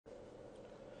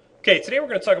Okay, today we're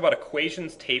going to talk about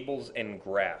equations, tables, and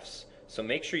graphs. So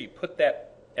make sure you put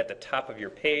that at the top of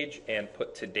your page and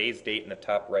put today's date in the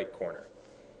top right corner.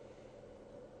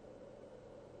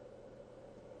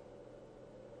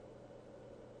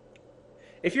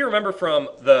 If you remember from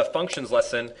the functions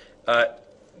lesson,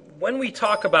 when we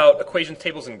talk about equations,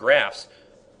 tables, and graphs,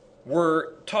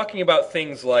 we're talking about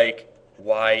things like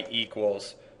y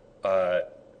equals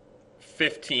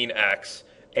 15x,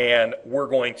 and we're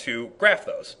going to graph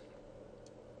those.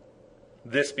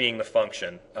 This being the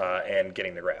function and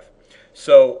getting the graph.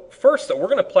 So first, though, we're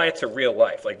going to apply it to real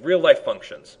life, like real life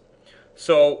functions.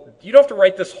 So you don't have to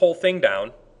write this whole thing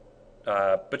down,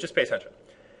 but just pay attention.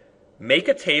 Make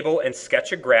a table and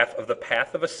sketch a graph of the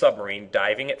path of a submarine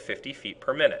diving at 50 feet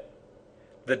per minute.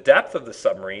 The depth of the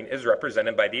submarine is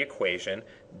represented by the equation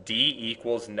d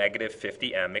equals negative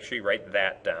 50m. Make sure you write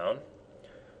that down,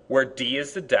 where d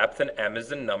is the depth and m is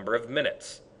the number of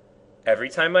minutes. Every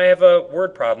time I have a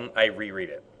word problem, I reread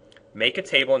it. Make a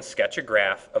table and sketch a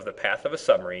graph of the path of a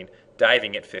submarine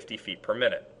diving at 50 feet per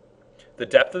minute. The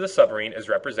depth of the submarine is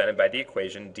represented by the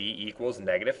equation d equals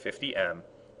negative 50m,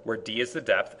 where d is the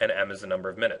depth and m is the number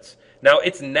of minutes. Now,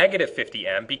 it's negative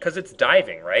 50m because it's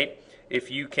diving, right?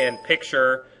 If you can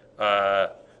picture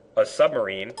a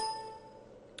submarine,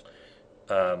 it's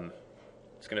going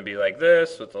to be like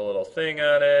this with a little thing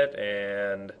on it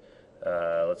and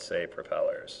let's say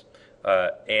propellers.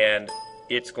 And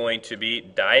it's going to be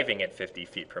diving at 50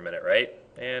 feet per minute, right?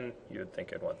 And you would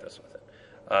think I'd want this with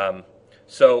it.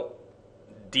 So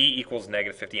d equals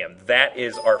negative 50m. That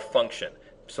is our function.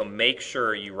 So make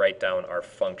sure you write down our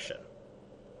function.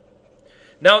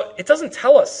 Now, it doesn't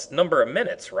tell us number of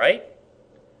minutes, right?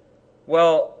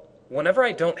 Well, whenever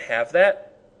I don't have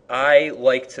that, I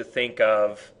like to think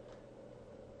of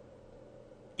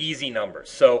easy numbers.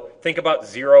 So think about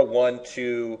 0, 1,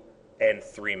 2, and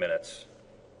 3 minutes.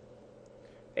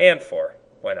 And 4.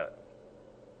 Why not?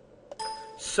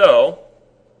 So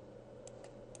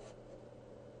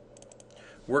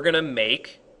we're going to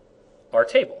make our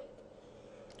table.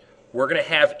 We're going to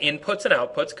have inputs and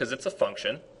outputs because it's a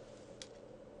function.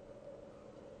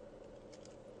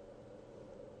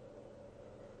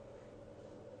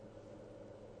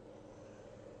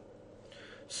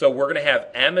 So we're going to have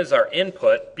m as our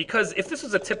input, because if this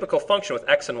was a typical function with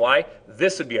x and y,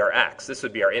 this would be our x, this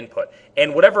would be our input.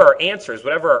 And whatever our answer is,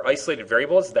 whatever our isolated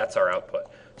variable is, that's our output.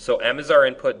 So m is our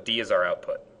input, d is our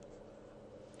output.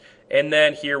 And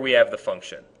then here we have the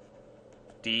function,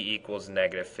 d equals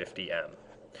negative 50m.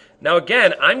 Now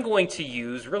again, I'm going to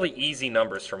use really easy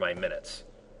numbers for my minutes.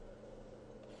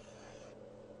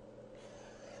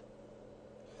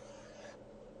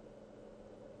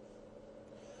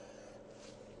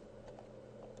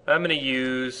 I'm going to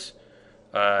use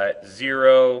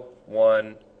 0,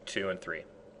 1, 2, and 3.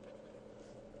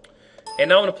 And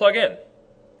now I'm going to plug in.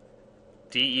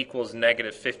 D equals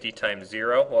negative 50 times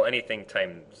 0. Well, anything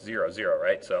times 0, 0,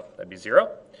 right? So that'd be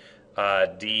 0.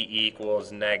 D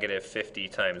equals negative 50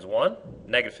 times 1.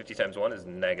 Negative 50 times 1 is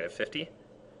negative 50.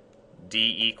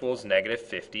 D equals negative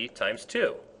 50 times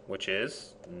 2, which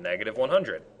is negative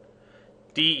 100.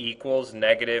 D equals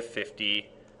negative 50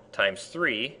 times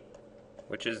 3,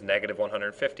 which is negative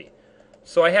 150.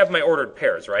 So I have my ordered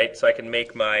pairs, right? So I can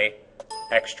make my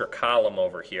extra column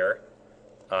over here,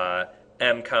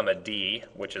 m comma d,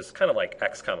 which is kind of like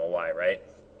x comma y, right?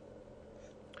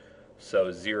 So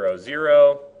 0,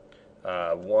 0,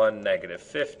 1, negative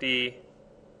 50,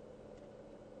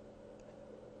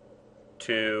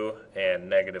 2, and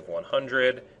negative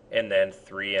 100, and then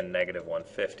 3 and negative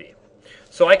 150.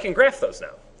 So I can graph those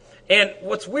now. And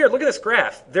what's weird, look at this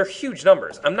graph. They're huge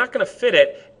numbers. I'm not going to fit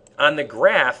it on the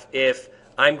graph if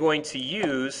I'm going to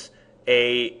use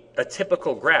a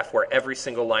typical graph where every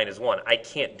single line is 1. I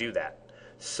can't do that.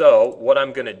 So what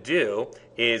I'm going to do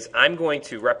is I'm going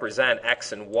to represent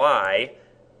x and y.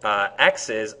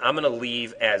 X's I'm going to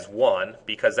leave as 1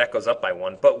 because that goes up by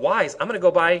 1. But y's I'm going to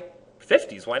go by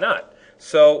 50s. Why not?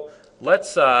 So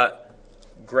let's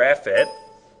graph it.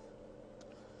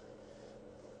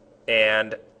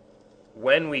 And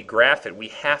when we graph it, we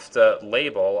have to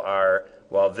label our,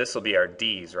 well, this will be our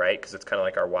D's, right? Because it's kind of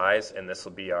like our Y's, and this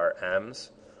will be our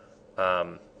M's.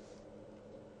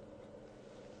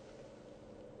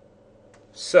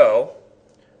 So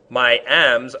my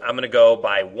M's, I'm going to go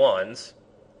by 1s.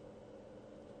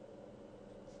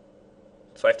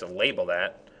 So I have to label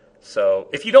that. So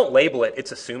if you don't label it,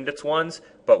 it's assumed it's 1s,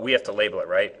 but we have to label it,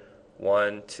 right?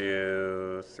 1,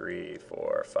 2, 3,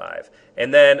 4, 5.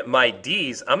 And then my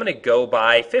D's, I'm going to go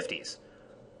by 50s.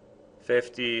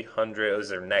 50, 100,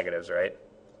 those are negatives, right?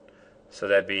 So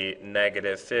that'd be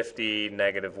negative 50,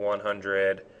 negative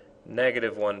 100,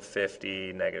 negative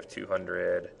 150, negative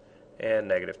 200, and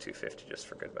negative 250 just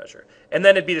for good measure. And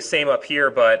then it'd be the same up here,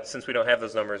 but since we don't have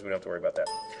those numbers, we don't have to worry about that.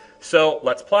 So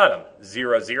let's plot them.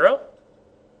 0, 0,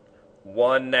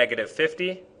 1, negative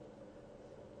 50,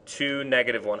 2,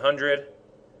 negative 100,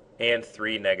 and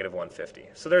 3, negative 150.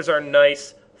 So there's our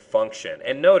nice function.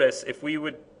 And notice if we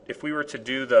were to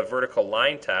do the vertical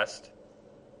line test,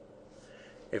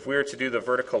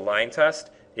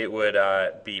 it would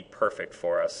be perfect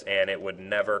for us, and it would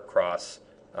never cross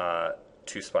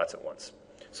two spots at once.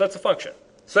 So that's a function.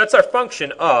 So that's our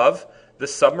function of the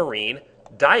submarine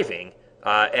diving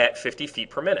at 50 feet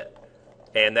per minute.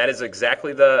 And that is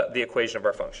exactly the equation of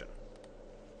our function.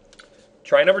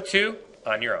 Try number 2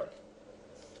 on your own.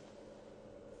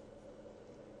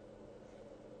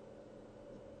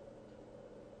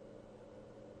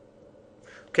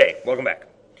 Okay, welcome back.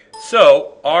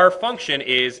 So our function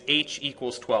is h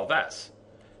equals 12s.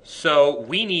 So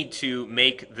we need to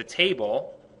make the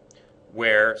table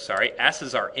where, s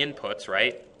is our inputs,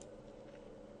 right?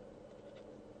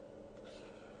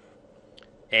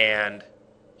 And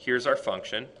here's our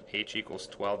function, h equals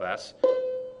 12s.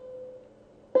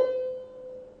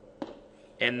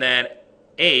 And then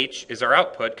h is our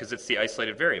output because it's the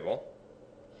isolated variable.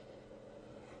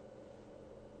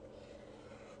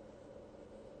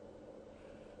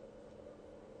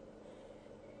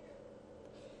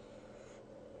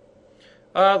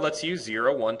 Let's use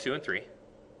 0, 1, 2, and 3.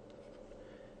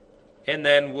 And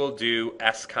then we'll do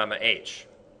s comma h.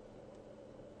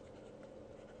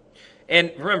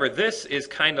 And remember, this is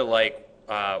kind of like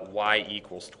y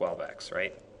equals 12x,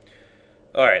 right?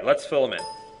 All right, let's fill them in.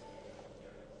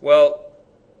 Well,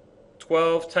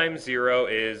 12 times 0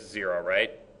 is 0,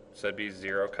 right? So it'd be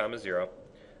 0, comma 0.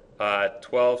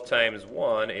 12 times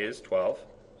 1 is 12,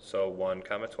 so 1,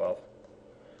 comma 12.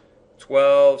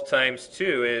 12 times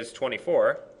 2 is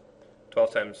 24.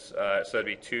 12 times, so it'd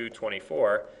be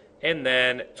 224. And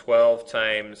then 12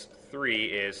 times 3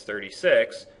 is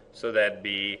 36, so that'd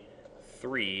be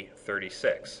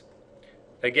 336.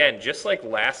 Again, just like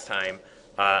last time,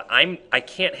 I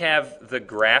can't have the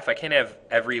graph, I can't have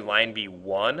every line be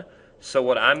 1. So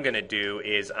what I'm going to do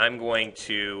is I'm going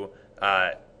to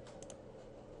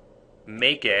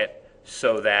make it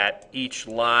so that each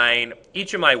line,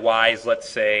 each of my y's, let's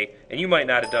say, and you might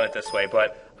not have done it this way,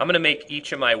 but I'm going to make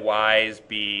each of my y's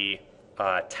be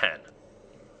 10, because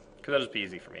that'll just be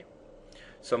easy for me.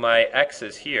 So my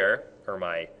x's here,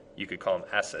 or you could call them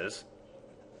s's,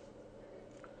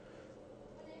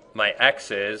 my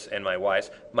x's and my y's.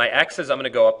 My x's I'm going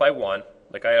to go up by 1,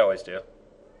 like I always do.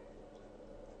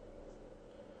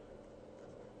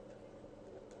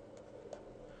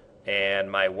 And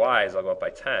my y's, I'll go up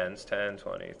by 10s, 10,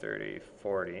 20, 30,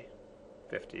 40,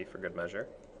 50 for good measure.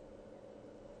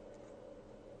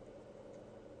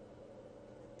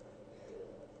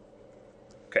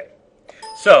 Okay,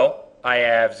 so I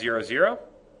have 0, 0,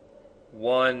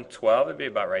 1, 12, that'd be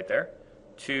about right there,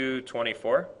 2,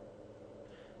 24,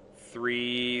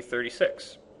 3,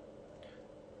 36.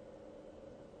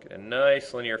 Get a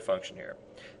nice linear function here.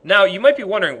 Now, you might be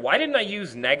wondering, why didn't I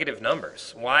use negative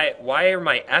numbers? Why are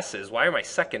my s's, why are my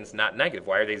seconds not negative?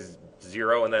 Why are they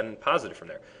 0 and then positive from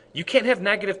there? You can't have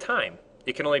negative time.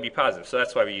 It can only be positive. So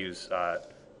that's why we use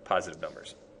positive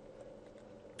numbers.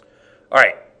 All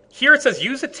right. Here it says,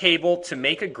 use a table to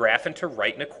make a graph and to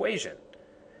write an equation.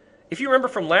 If you remember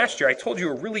from last year, I told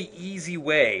you a really easy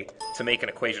way to make an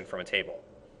equation from a table.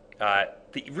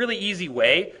 The really easy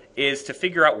way is to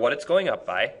figure out what it's going up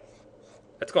by.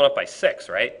 That's going up by 6,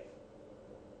 right?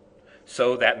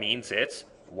 So that means it's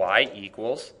y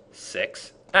equals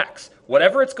 6x.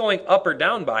 Whatever it's going up or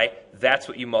down by, that's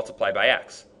what you multiply by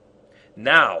x.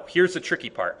 Now, here's the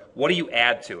tricky part. What do you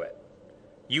add to it?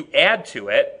 You add to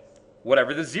it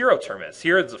whatever the 0 term is.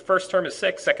 Here, the first term is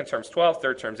 6, second term is 12,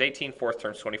 third term is 18, fourth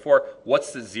term is 24.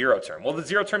 What's the 0 term? Well, the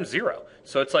 0 term is 0.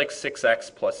 So it's like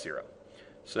 6x plus 0.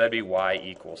 So that'd be y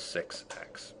equals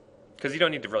 6x. Because you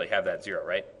don't need to really have that 0,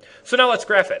 right? So now let's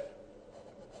graph it.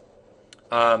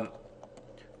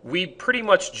 We pretty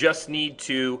much just need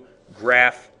to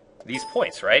graph these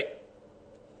points, right?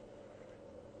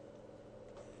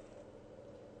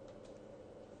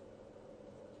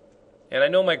 And I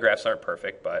know my graphs aren't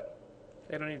perfect, but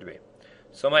they don't need to be.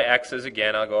 So my x's,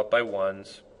 again, I'll go up by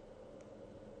 1s.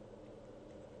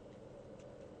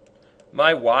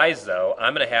 My y's, though,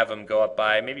 I'm going to have them go up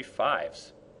by maybe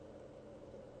 5s.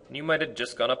 And you might have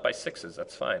just gone up by 6s,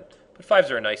 that's fine. But 5s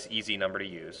are a nice, easy number to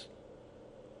use.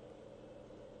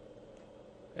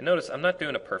 And notice, I'm not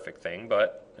doing a perfect thing,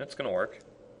 but it's going to work.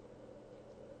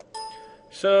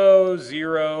 So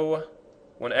 0,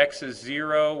 When x is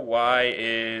 0, y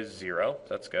is 0.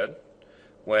 That's good.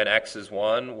 When x is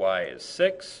 1, y is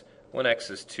 6. When x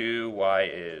is 2, y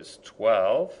is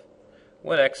 12.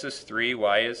 When x is 3,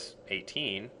 y is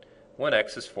 18. When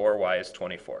x is 4, y is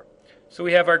 24. So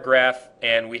we have our graph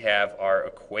and we have our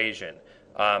equation.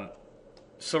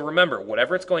 So remember,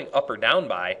 whatever it's going up or down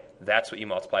by, that's what you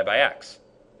multiply by x.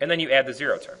 And then you add the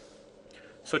 0 term.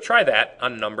 So try that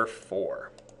on number 4.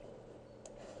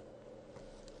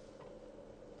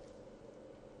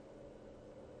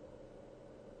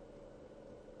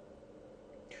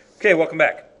 Okay, welcome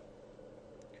back.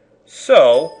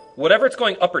 So, whatever it's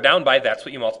going up or down by, that's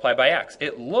what you multiply by x.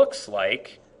 It looks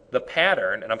like the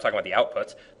pattern, and I'm talking about the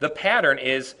outputs, the pattern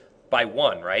is by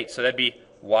 1, right? So that'd be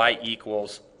y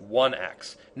equals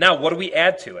 1x. Now, what do we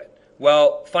add to it?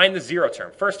 Well, find the 0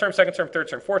 term. First term, second term, third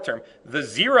term, fourth term. The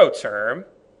 0 term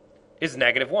is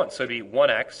negative 1. So it'd be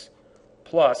 1x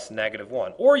plus negative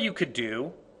 1. Or you could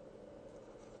do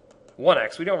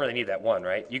 1x. We don't really need that 1,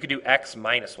 right? You could do x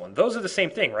minus 1. Those are the same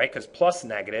thing, right? Because plus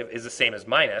negative is the same as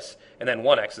minus, and then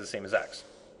 1x is the same as x.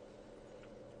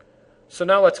 So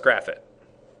now let's graph it.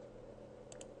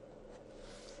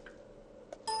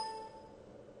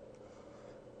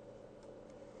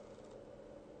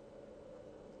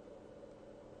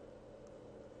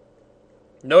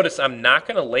 Notice I'm not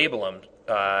going to label them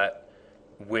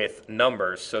with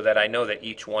numbers so that I know that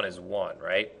each one is 1,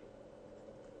 right?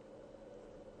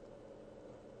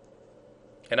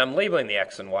 And I'm labeling the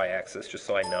x and y axis just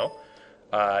so I know.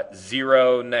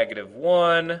 0, negative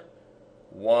 1,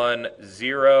 1,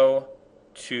 0,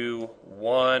 2,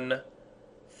 1,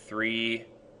 3,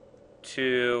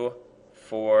 2,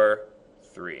 4,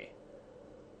 3.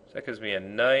 So that gives me a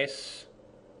nice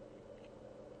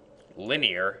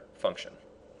linear function.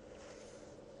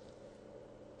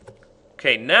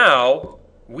 Okay, now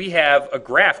we have a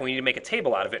graph. We need to make a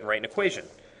table out of it and write an equation.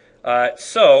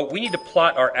 So we need to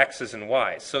plot our x's and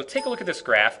y's. So take a look at this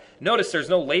graph. Notice there's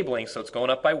no labeling, so it's going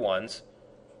up by 1s.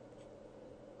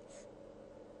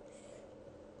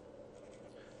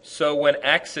 So when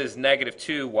x is negative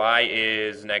 2, y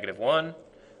is negative 1.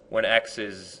 When x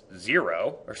is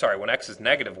 0, or sorry, when x is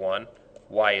negative 1,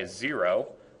 y is 0.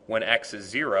 When x is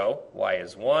 0, y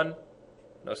is 1.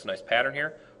 Notice a nice pattern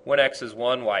here. When x is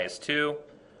 1, y is 2.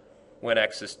 When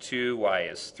x is 2, y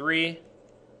is 3.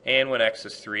 And when x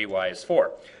is 3, y is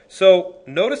 4. So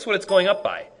notice what it's going up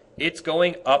by. It's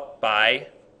going up by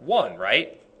 1,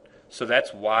 right? So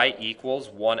that's y equals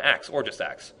 1x, or just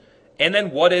x. And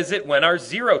then what is it when our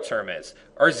 0 term is?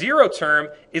 Our 0 term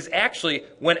is actually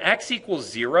when x equals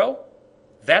 0,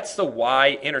 that's the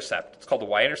y-intercept. It's called the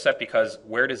y-intercept because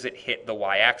where does it hit the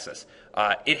y-axis?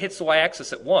 It hits the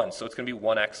y-axis at 1, so it's going to be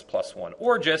 1x plus 1,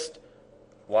 or just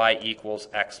y equals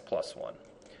x plus 1.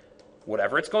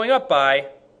 Whatever it's going up by,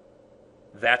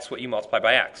 that's what you multiply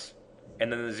by x.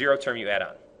 And then the 0 term you add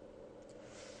on.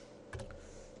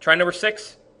 Try number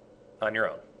 6 on your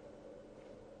own.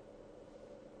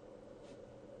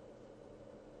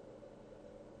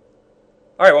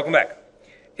 All right, welcome back.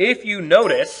 If you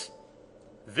notice,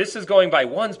 this is going by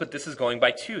 1s, but this is going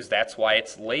by 2s. That's why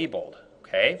it's labeled,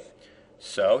 okay?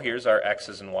 So here's our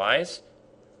x's and y's.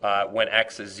 When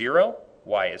x is 0,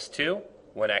 y is 2.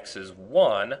 When x is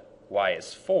 1, y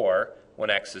is 4. When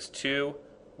x is 2,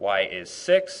 y is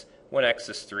 6. When x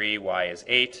is 3, y is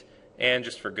 8. And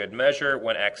just for good measure,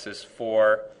 when x is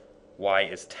 4, y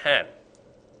is 10.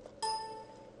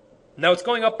 Now it's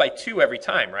going up by 2 every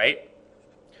time, right?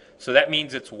 So that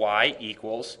means it's y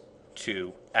equals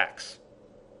 2x.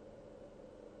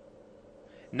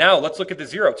 Now let's look at the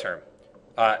 0 term.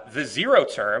 The 0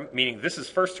 term, meaning this is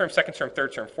first term, second term,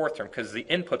 third term, fourth term, because the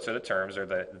inputs are the terms, or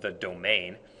the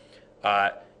domain.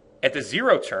 At the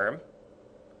 0 term,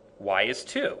 y is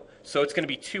 2. So it's going to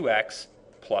be 2x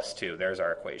plus 2. There's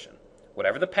our equation.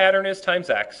 Whatever the pattern is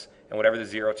times x, and whatever the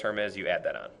 0 term is, you add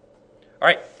that on. All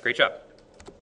right, great job.